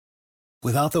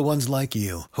Without the ones like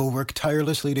you, who work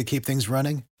tirelessly to keep things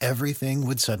running, everything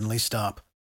would suddenly stop.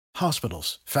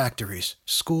 Hospitals, factories,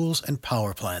 schools, and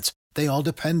power plants, they all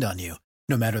depend on you.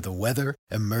 No matter the weather,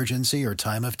 emergency, or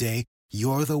time of day,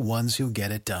 you're the ones who get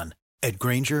it done. At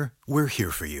Grainger, we're here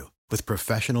for you with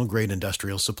professional-grade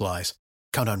industrial supplies.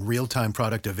 Count on real-time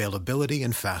product availability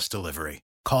and fast delivery.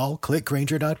 Call,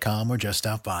 clickgrainger.com, or just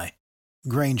stop by.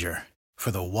 Grainger, for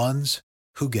the ones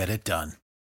who get it done.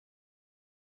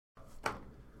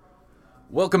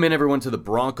 Welcome in, everyone, to the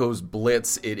Broncos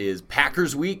Blitz. It is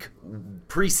Packers week,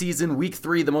 preseason, week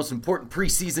 3, the most important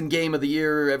preseason game of the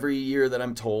year, every year that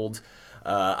I'm told.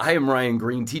 I am Ryan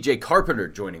Green, TJ Carpenter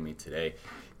joining me today.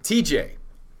 TJ.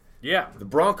 Yeah. The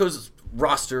Broncos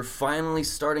roster finally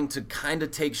starting to kind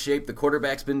of take shape. The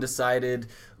quarterback's been decided.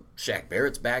 Shaq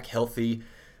Barrett's back healthy.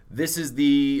 This is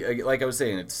the, like I was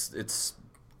saying, it's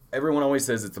everyone always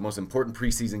says it's the most important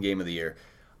preseason game of the year.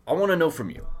 I want to know from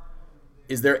you.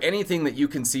 Is there anything that you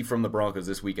can see from the Broncos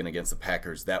this weekend against the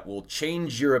Packers that will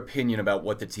change your opinion about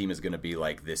what the team is going to be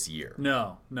like this year?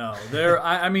 No.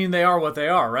 I mean, they are what they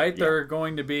are, right? Yeah. They're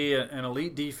going to be an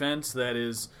elite defense that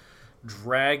is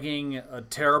dragging a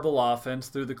terrible offense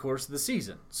through the course of the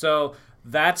season. So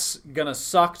that's going to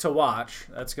suck to watch.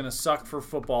 That's going to suck for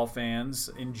football fans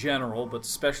in general, but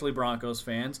especially Broncos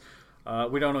fans.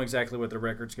 We don't know exactly what the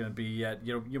record's going to be yet.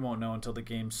 You won't know until the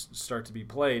games start to be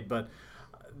played, but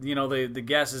the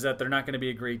guess is that they're not going to be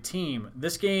a great team.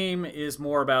 This game is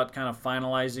more about kind of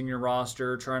finalizing your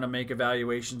roster, trying to make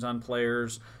evaluations on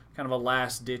players, kind of a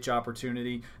last-ditch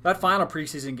opportunity. That final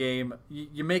preseason game,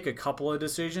 you make a couple of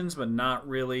decisions, but not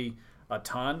really a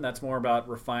ton. That's more about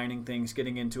refining things,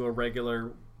 getting into a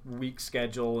regular week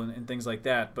schedule and things like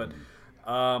that. But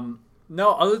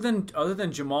no, other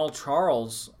than Jamal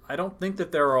Charles, I don't think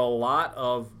that there are a lot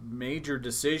of major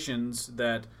decisions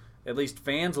that at least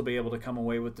fans will be able to come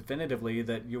away with definitively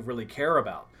that you'll really care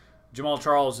about. Jamal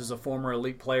Charles is a former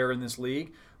elite player in this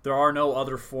league. There are no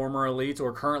other former elite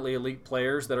or currently elite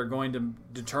players that are going to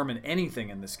determine anything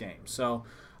in this game. So,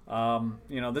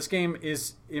 this game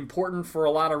is important for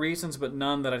a lot of reasons, but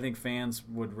none that I think fans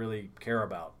would really care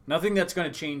about. Nothing that's going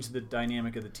to change the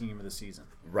dynamic of the team of the season.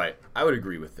 Right. I would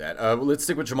agree with that. Let's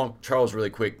stick with Jamal Charles really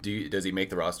quick. Does he make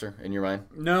the roster in your mind?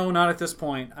 No, not at this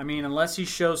point. I mean, unless he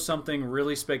shows something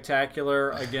really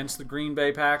spectacular against the Green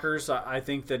Bay Packers, I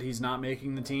think that he's not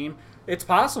making the team. It's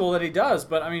possible that he does,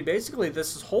 but I mean, basically,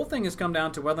 this whole thing has come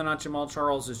down to whether or not Jamal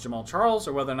Charles is Jamal Charles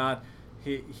or whether or not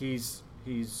he's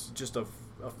just a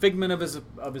figment of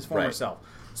his former self.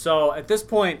 So at this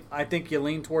point, I think you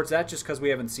lean towards that just because we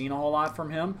haven't seen a whole lot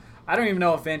from him. I don't even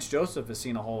know if Vance Joseph has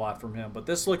seen a whole lot from him, but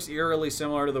this looks eerily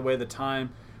similar to the way the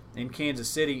time in Kansas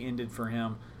City ended for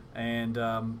him, and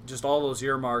just all those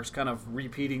earmarks kind of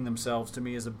repeating themselves to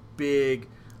me is a big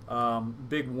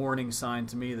warning sign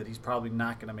to me that he's probably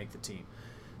not going to make the team.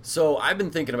 So I've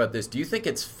been thinking about this. Do you think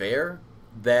it's fair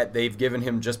that they've given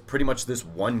him just pretty much this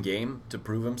one game to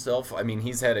prove himself? I mean,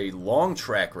 he's had a long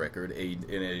track record, in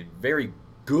a very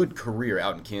good career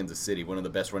out in Kansas City, one of the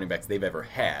best running backs they've ever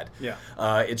had. Yeah.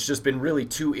 It's just been really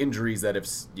 2 injuries that have,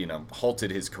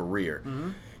 halted his career.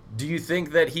 Mm-hmm. Do you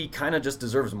think that he kind of just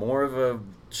deserves more of a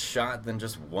shot than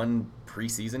just one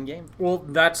preseason game? Well,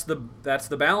 that's the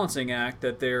balancing act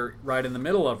that they're right in the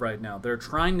middle of right now. They're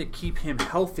trying to keep him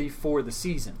healthy for the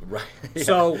season. Right. Yeah.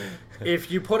 So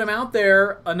if you put him out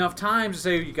there enough times to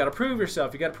say you got to prove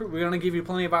yourself, we're going to give you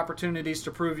plenty of opportunities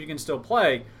to prove you can still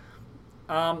play.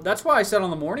 That's why I said on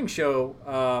the morning show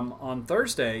on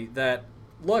Thursday that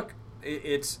look,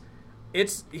 this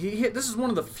is one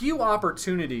of the few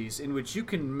opportunities in which you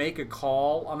can make a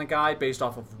call on a guy based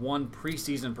off of one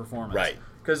preseason performance. Right.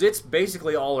 Because it's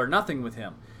basically all or nothing with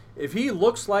him. If he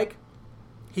looks like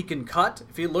he can cut,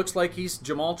 if he looks like he's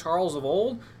Jamal Charles of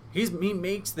old, he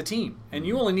makes the team. And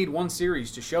you only need one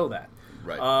series to show that.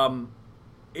 Right.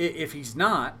 If he's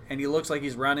not, and he looks like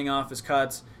he's rounding off his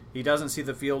cuts, he doesn't see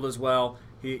the field as well,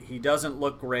 he doesn't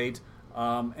look great,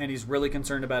 and he's really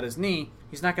concerned about his knee,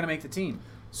 he's not going to make the team.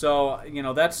 So,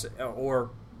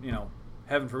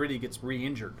 heaven forbid he gets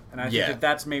re-injured. And I think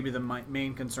that's maybe the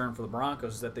main concern for the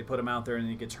Broncos, is that they put him out there and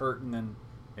he gets hurt and then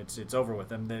it's over with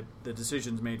them. The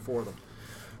decision's made for them.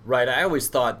 Right. I always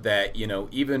thought that,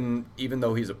 even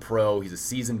though he's a pro, he's a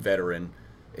seasoned veteran,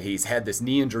 he's had this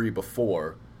knee injury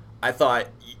before, I thought,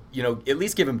 at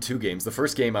least give him 2 games. The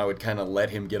first game I would kind of let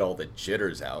him get all the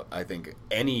jitters out. I think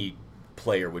any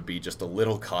player would be just a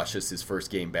little cautious his first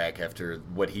game back after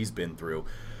what he's been through.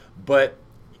 But,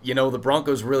 the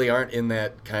Broncos really aren't in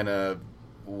that kind of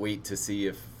wait to see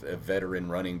if a veteran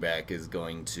running back is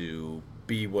going to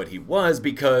be what he was,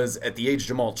 because at the age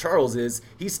Jamal Charles is,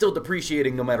 he's still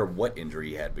depreciating no matter what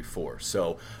injury he had before.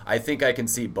 So I think I can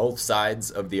see both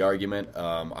sides of the argument.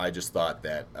 I just thought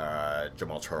that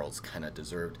Jamal Charles kind of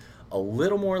deserved a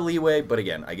little more leeway, but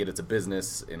again, I get it's a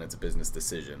business and it's a business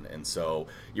decision. And so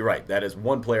you're right, that is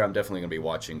one player I'm definitely going to be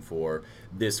watching for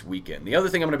this weekend. The other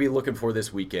thing I'm going to be looking for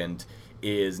this weekend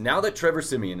is, now that Trevor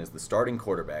Siemian is the starting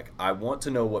quarterback, I want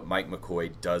to know what Mike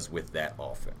McCoy does with that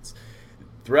offense.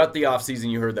 Throughout the offseason,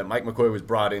 you heard that Mike McCoy was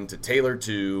brought in to tailor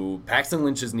to Paxton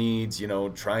Lynch's needs,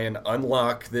 try and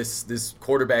unlock this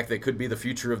quarterback that could be the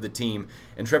future of the team,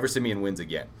 and Trevor Siemian wins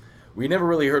again. We never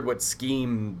really heard what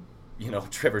scheme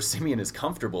Trevor Siemian is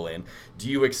comfortable in. Do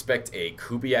you expect a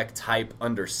Kubiak type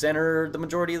under center the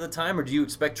majority of the time, or do you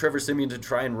expect Trevor Siemian to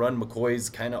try and run McCoy's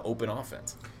kind of open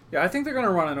offense? Yeah, I think they're going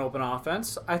to run an open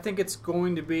offense. I think it's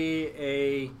going to be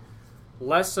a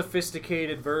less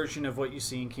sophisticated version of what you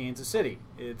see in Kansas City.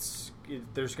 There's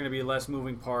going to be less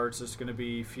moving parts. There's going to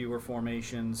be fewer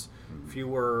formations,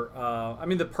 fewer.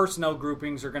 The personnel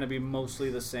groupings are going to be mostly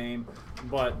the same,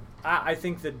 but I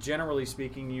think that generally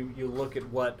speaking, you look at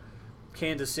what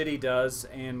Kansas City does,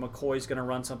 and McCoy's going to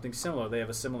run something similar. They have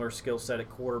a similar skill set at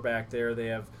quarterback there. They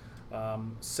have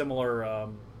similar,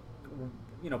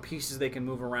 pieces they can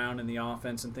move around in the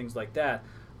offense and things like that.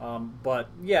 But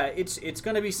yeah, it's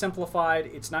going to be simplified.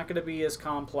 It's not going to be as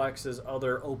complex as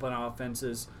other open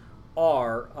offenses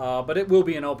are, but it will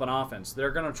be an open offense.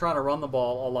 They're going to try to run the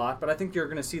ball a lot, but I think you're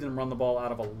going to see them run the ball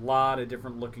out of a lot of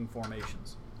different looking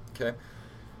formations. Okay,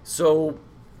 so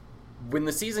when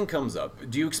the season comes up,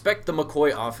 do you expect the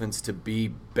McCoy offense to be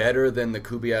better than the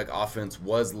Kubiak offense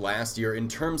was last year in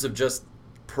terms of just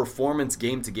performance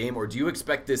game to game, or do you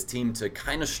expect this team to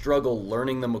kind of struggle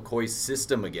learning the McCoy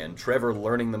system again, Trevor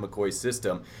learning the McCoy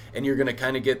system, and you're going to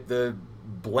kind of get the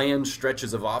bland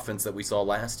stretches of offense that we saw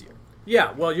last year?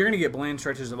 Yeah, well, you're going to get bland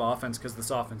stretches of offense because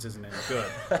this offense isn't any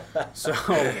good. So,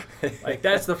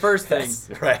 that's the first thing.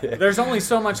 That's right. There's only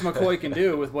so much McCoy can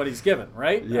do with what he's given,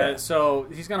 right? Yeah. So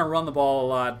he's going to run the ball a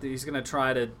lot. He's going to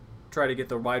try to get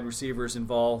the wide receivers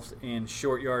involved in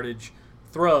short yardage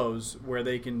throws where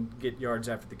they can get yards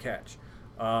after the catch.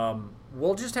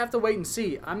 We'll just have to wait and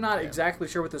see. I'm not exactly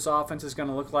sure what this offense is going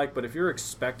to look like, but if you're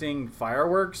expecting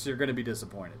fireworks, you're going to be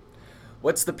disappointed.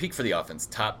 What's the peak for the offense?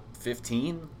 Top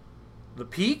 15? The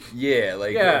peak? Yeah,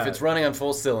 if it's running on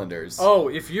full cylinders. Oh,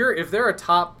 if they're a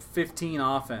top 15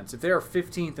 offense, if they're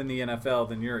 15th in the NFL,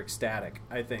 then you're ecstatic,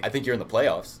 I think. I think you're in the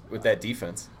playoffs with that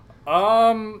defense.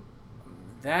 I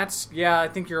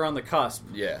think you're on the cusp.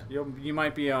 Yeah. You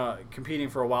might be competing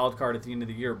for a wild card at the end of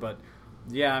the year, but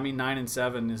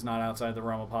 9-7 is not outside the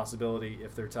realm of possibility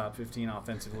if they're top 15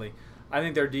 offensively. I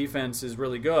think their defense is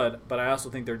really good, but I also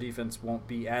think their defense won't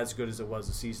be as good as it was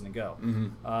a season ago.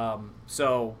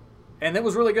 Mm-hmm. And it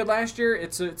was really good last year.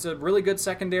 It's a really good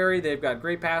secondary. They've got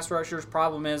great pass rushers.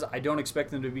 Problem is, I don't expect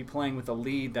them to be playing with a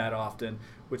lead that often,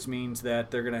 which means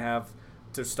that they're going to have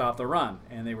to stop the run.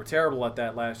 And they were terrible at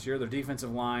that last year. Their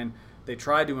defensive line, they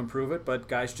tried to improve it, but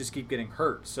guys just keep getting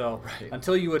hurt. So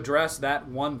until you address that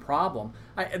one problem,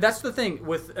 that's the thing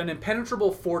with an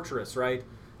impenetrable fortress, right?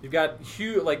 You've got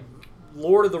huge, like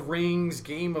Lord of the Rings,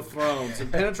 Game of Thrones,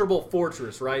 impenetrable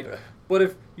fortress, right? But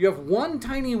if you have one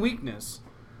tiny weakness,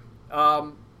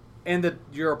 and that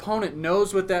your opponent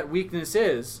knows what that weakness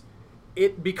is,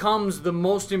 it becomes the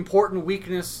most important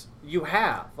weakness you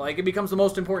have. It becomes the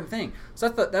most important thing. So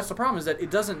that's the problem, is that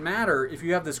it doesn't matter if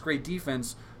you have this great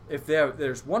defense. If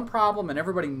there's one problem and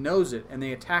everybody knows it, and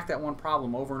they attack that one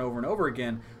problem over and over and over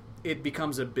again, it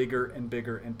becomes a bigger and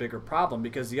bigger and bigger problem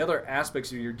because the other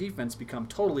aspects of your defense become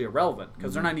totally irrelevant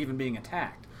because they're not even being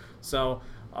attacked. So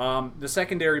the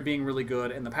secondary being really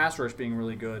good and the pass rush being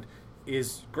really good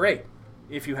is great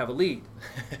if you have a lead.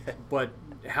 But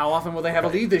how often will they have a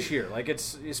lead this year?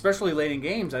 It's especially late in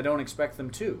games, I don't expect them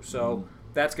to. So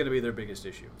that's going to be their biggest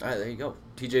issue. All right, there you go.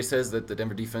 TJ says that the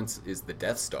Denver defense is the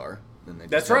Death Star. And they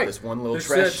just that's have right. This one little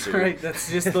That's right.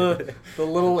 That's just the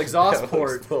little exhaust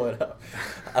port. Pull it up.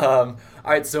 All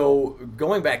right, so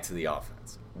going back to the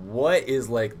offense, what is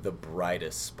the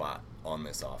brightest spot on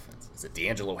this offense? Is it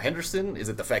D'Angelo Henderson? Is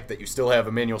it the fact that you still have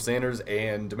Emmanuel Sanders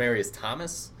and Demaryius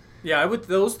Thomas? Yeah,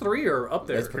 those three are up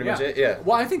there. That's pretty much it, yeah.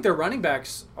 Well, I think their running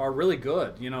backs are really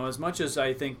good. As much as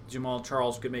I think Jamal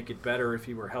Charles could make it better if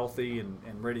he were healthy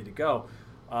and ready to go,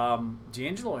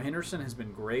 D'Angelo Henderson has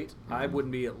been great. Mm-hmm. I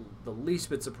wouldn't be the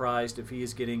least bit surprised if he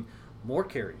is getting more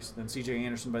carries than C.J.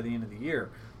 Anderson by the end of the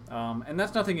year. And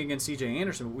that's nothing against C.J.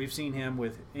 Anderson, but we've seen him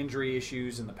with injury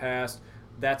issues in the past.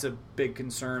 That's a big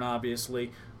concern,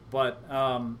 obviously. But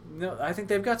I think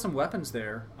they've got some weapons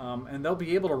there, and they'll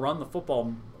be able to run the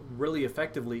football really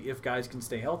effectively if guys can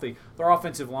stay healthy. Their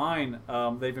offensive line,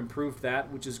 they've improved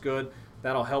that, which is good.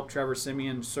 That'll help Trevor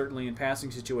Siemian certainly in passing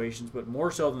situations, but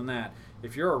more so than that,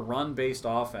 if you're a run-based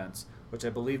offense, which I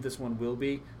believe this one will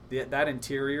be, that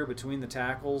interior between the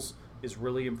tackles is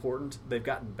really important. They've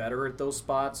gotten better at those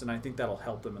spots, and I think that'll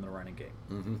help them in the running game.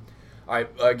 Mm-hmm. All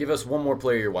right, give us one more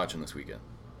player you're watching this weekend.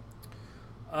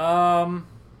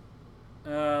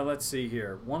 Let's see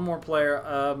here. One more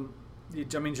player.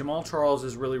 Jamal Charles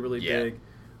is really, really big.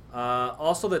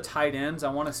 Also, the tight ends.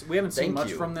 We haven't seen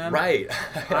much from them. Right.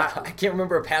 I can't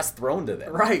remember a pass thrown to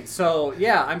them. Right. So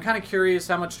yeah, I'm kind of curious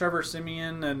how much Trevor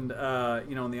Siemian and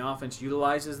in the offense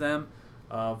utilizes them.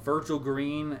 Virgil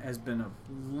Green has been a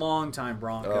long-time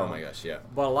Bronco. Oh my gosh, yeah.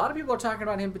 But a lot of people are talking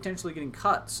about him potentially getting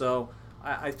cut. So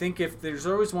I think if there's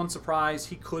always one surprise,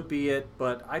 he could be it.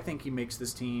 But I think he makes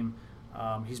this team.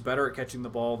 He's better at catching the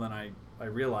ball than I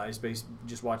realized based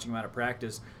just watching him out of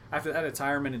practice. After that, it's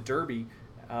Hireman and Derby.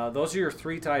 Those are your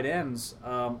three tight ends.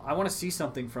 I want to see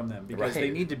something from them because they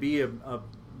need to be a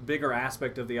bigger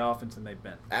aspect of the offense than they've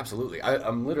been. Absolutely.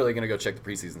 I'm literally going to go check the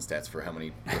preseason stats for how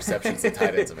many receptions the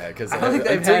tight ends have had because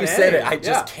until you said it, I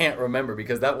just can't remember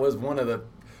because that was one of the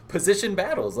position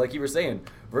battles. Like you were saying,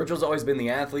 Virgil's always been the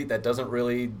athlete that doesn't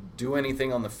really do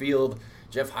anything on the field.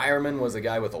 Jeff Hireman was a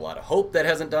guy with a lot of hope that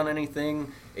hasn't done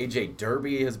anything. AJ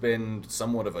Derby has been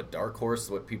somewhat of a dark horse.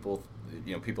 What people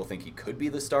think he could be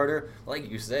the starter. Like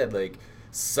you said, like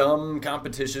some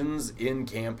competitions in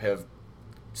camp have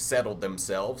settled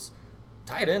themselves.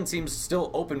 Tight end seems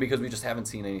still open because we just haven't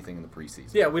seen anything in the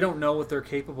preseason. Yeah, we don't know what they're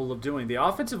capable of doing. The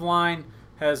offensive line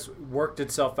has worked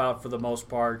itself out for the most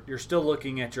part. You're still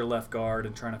looking at your left guard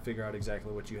and trying to figure out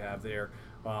exactly what you have there.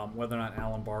 Whether or not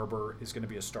Alan Barber is going to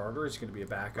be a starter, is going to be a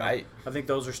backup. Right. I think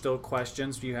those are still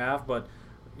questions you have. But,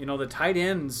 the tight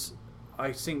ends,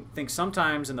 I think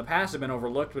sometimes in the past have been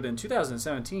overlooked. But in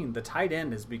 2017, the tight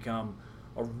end has become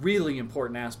a really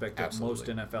important aspect of most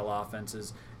NFL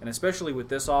offenses. And especially with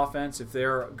this offense, if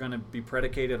they're going to be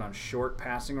predicated on short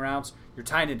passing routes, your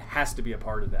tight end has to be a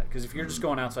part of that. Because if you're just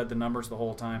going outside the numbers the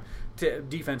whole time,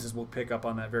 defenses will pick up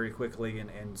on that very quickly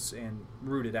and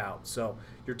root it out. So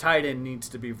your tight end needs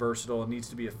to be versatile and needs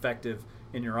to be effective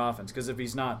in your offense. Because if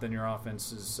he's not, then your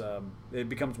offense it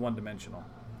becomes one-dimensional.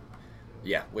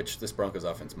 Yeah, which this Broncos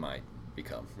offense might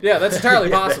become. Yeah, that's entirely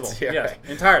possible. Yes,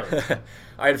 entirely. All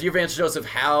right, if you're Vance Joseph,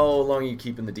 how long are you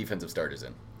keeping the defensive starters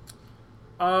in?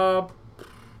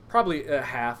 Probably a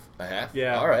half. A half?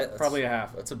 Yeah. All right. Probably a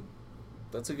half.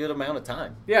 That's a good amount of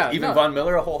time. Yeah. Even Von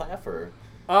Miller a whole half, or?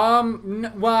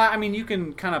 Well, I mean, you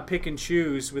can kind of pick and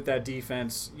choose with that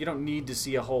defense. You don't need to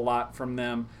see a whole lot from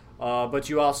them, but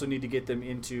you also need to get them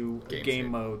into game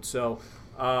mode. So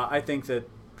I think that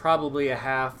probably a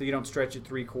half. You don't stretch it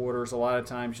 3/4. A lot of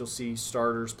times you'll see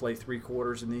starters play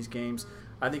 3/4 in these games.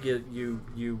 I think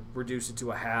you reduce it to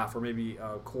a half or maybe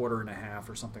a quarter and a half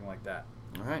or something like that.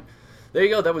 All right. There you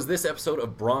go. That was this episode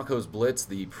of Broncos Blitz,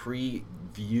 the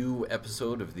preview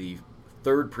episode of the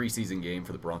third preseason game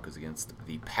for the Broncos against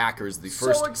the Packers.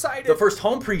 So excited. The first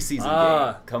home preseason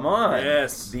game. Come on.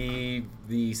 Yes.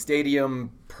 The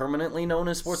stadium permanently known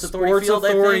as Sports Authority Field,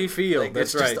 Authority Field. Like,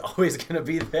 that's it's right. It's just always going to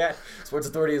be that. Sports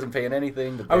Authority isn't paying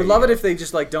anything. To pay, I would love it if they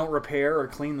just don't repair or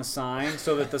clean the sign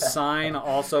so that the sign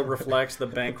also reflects the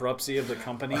bankruptcy of the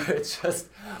company.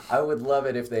 I would love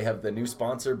it if they have the new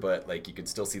sponsor, but you could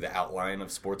still see the outline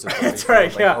of Sports Authority that's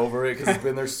right, Field, over it because it's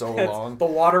been there so long. The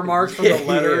watermarks from the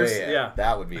letters. Yeah.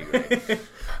 That would be great.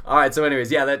 All right, so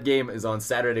anyways, that game is on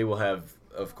Saturday. We'll have,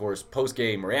 of course,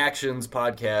 post-game reactions,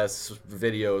 podcasts,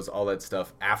 videos, all that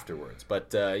stuff afterwards.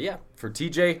 But, for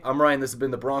TJ, I'm Ryan. This has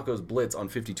been the Broncos Blitz on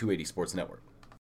 5280 Sports Network.